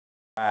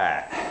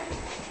Alright,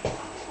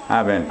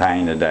 I've been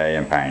painting today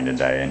and painting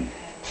today, and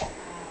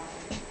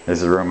this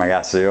is the room I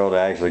got sealed. They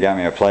actually got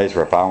me a place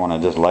where if I want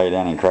to just lay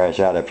down and crash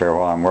out up here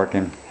while I'm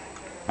working,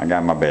 I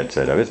got my bed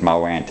set up. It's my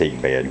old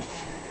antique bed.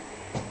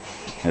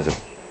 It's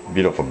a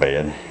beautiful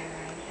bed.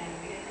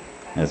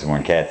 This is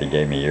one Kathy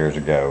gave me years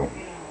ago,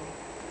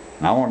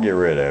 and I won't get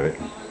rid of it.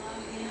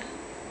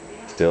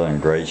 Still in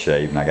great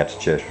shape, and I got the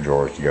chest of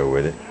drawers to go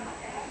with it.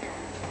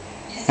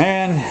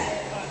 And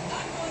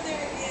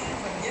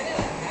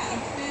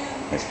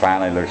it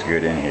finally looks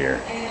good in here.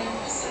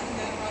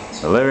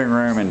 The living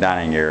room and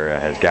dining area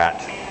has got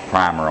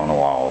primer on the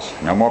walls.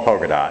 No more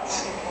polka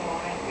dots.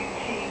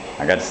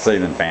 I got the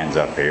ceiling fans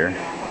up here.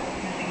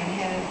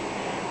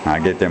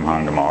 I'll get them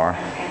hung tomorrow.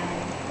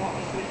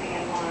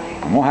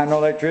 I won't have no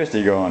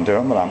electricity going to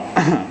them, but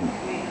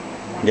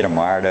I'm get them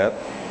wired up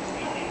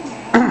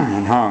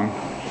and hung.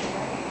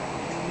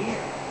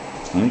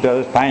 You can tell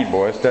this paint,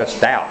 boy, it's just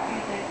stout.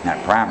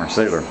 That primer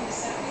sealer.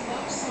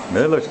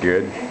 But it looks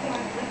good.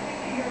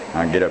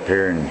 I'll get up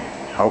here and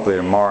hopefully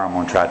tomorrow I'm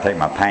going to try to take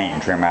my paint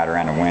and trim out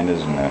around the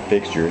windows and the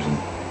fixtures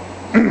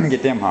and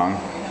get them hung.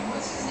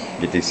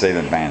 Get these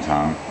ceiling fans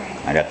hung.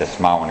 I got this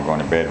small one to go in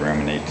the bedroom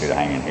and these two to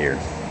hang in here.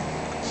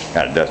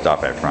 Got to dust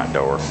off that front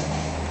door.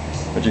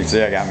 But you can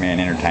see I got me an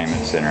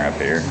entertainment center up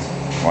here.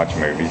 Watch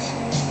movies.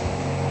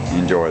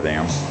 Enjoy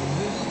them.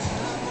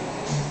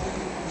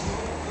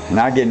 And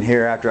I'll get in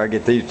here after I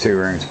get these two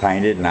rooms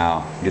painted, and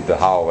I'll get the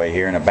hallway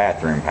here and the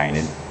bathroom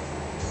painted.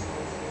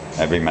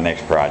 That'll be my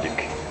next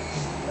project.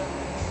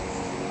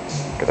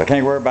 Because I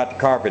can't worry about the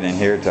carpet in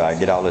here till I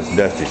get all this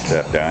dusty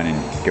stuff done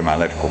and get my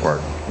electrical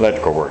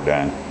work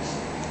done.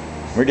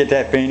 We get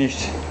that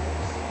finished,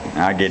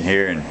 I'll get in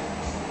here and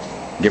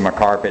get my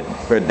carpet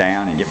put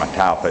down and get my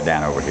tile put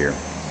down over here.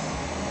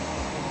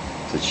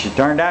 So she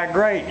turned out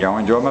great. Y'all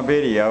enjoyed my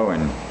video,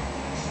 and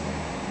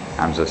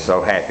I'm just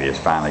so happy it's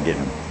finally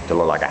getting to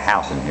look like a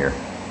house in here.